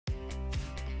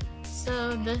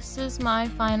So this is my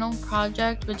final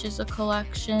project, which is a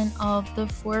collection of the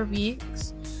 4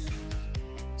 weeks.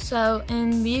 So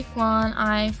in week 1,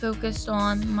 I focused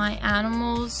on my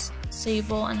animals,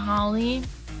 Sable and Holly.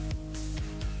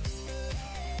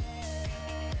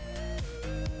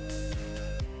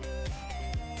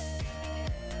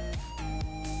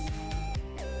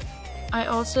 I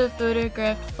also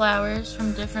photographed flowers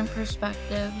from different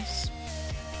perspectives.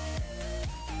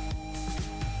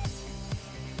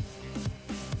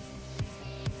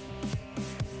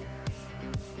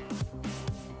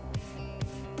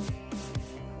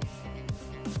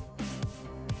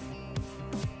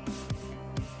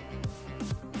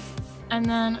 And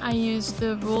then I used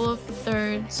the rule of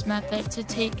thirds method to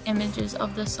take images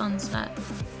of the sunset.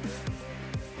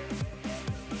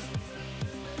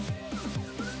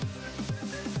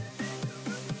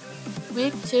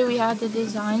 Week 2, we had to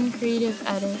design creative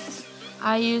edits.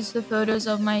 I used the photos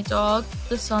of my dog,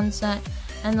 the sunset,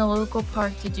 and the local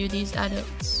park to do these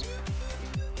edits.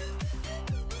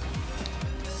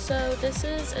 So this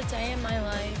is a day in my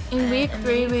life. In week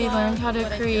 3, we learned how to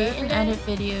create and edit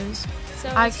videos.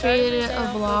 I created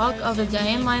a vlog of a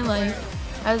day in my life,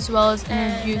 as well as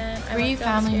interviewed 3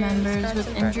 family members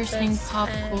with interesting pop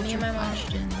culture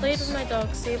questions. Played with my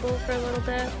dog Sable for a little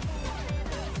bit.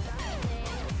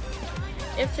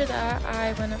 After that,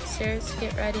 I went upstairs to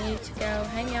get ready to go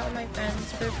hang out with my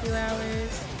friends for a few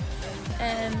hours.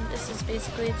 And this is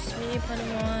basically just me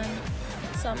putting on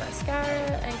some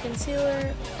mascara and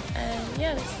concealer. And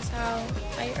yeah, this is how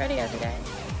I get ready every day.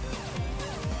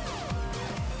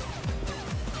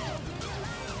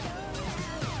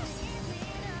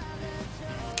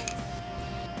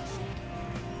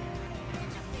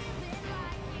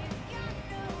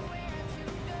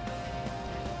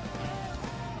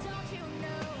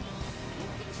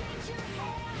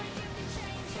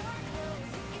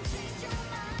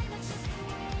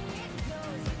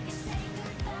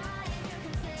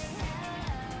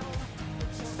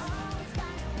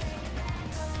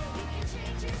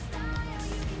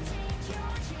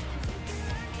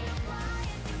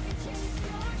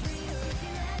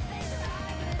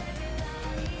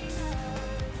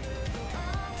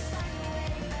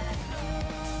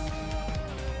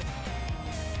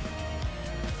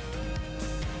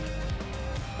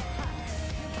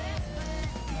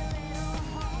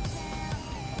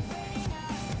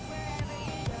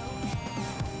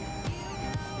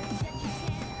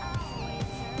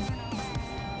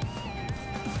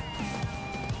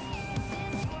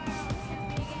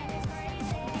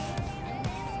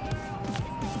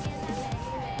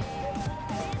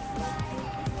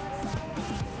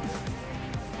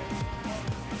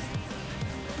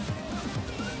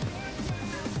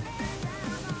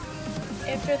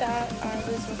 After that, I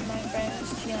was with my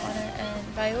friends Gianna and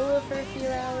Viola for a few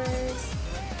hours,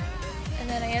 and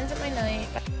then I ended my night.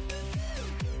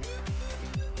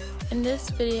 In this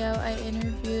video, I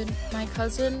interviewed my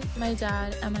cousin, my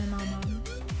dad, and my mama.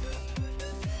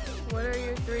 What are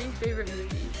your 3 favorite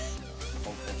movies?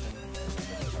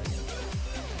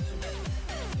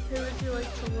 Who would you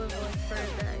like to live with for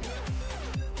a day?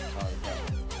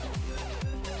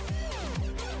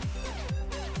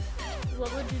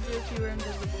 What would you do if you were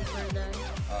invisible for a day?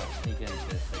 Sneak into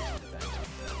this thing.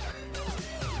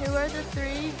 Who are the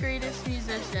 3 greatest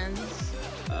musicians?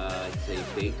 I'd say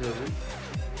Beethoven,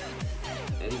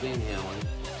 Eddie Van Halen,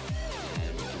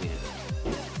 and Jimi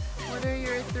Hendrix. What are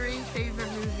your 3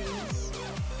 favorite movies?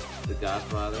 The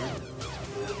Godfather,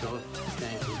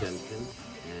 Shawshank Redemption,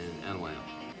 and Animal.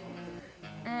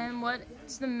 And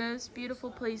what's the most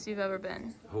beautiful place you've ever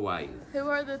been? Hawaii. Who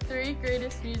are the 3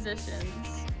 greatest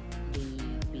musicians? The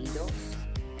Beatles,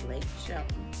 Blake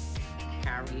Shelton,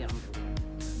 Carrie Underwood.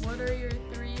 What are your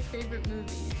 3 favorite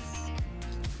movies?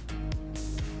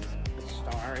 A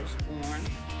Star is Born,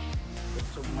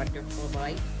 It's a Wonderful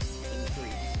Life, and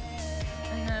Grease.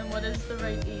 And then what is the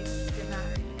right age to get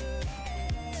married?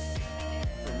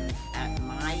 At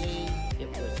my age, it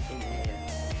was in their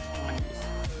 20s.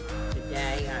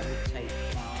 Today, I would say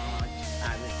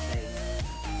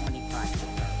 25 to 30.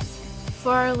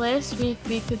 For our last week,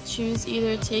 we could choose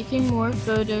either taking more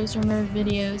photos or more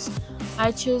videos.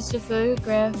 I chose to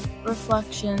photograph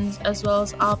reflections as well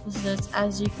as opposites,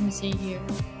 as you can see here.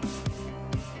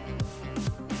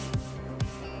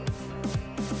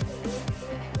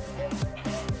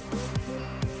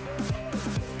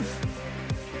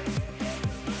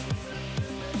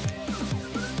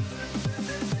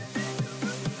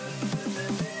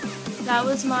 That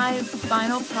was my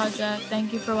final project.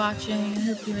 Thank you for watching. I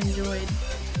hope you enjoyed.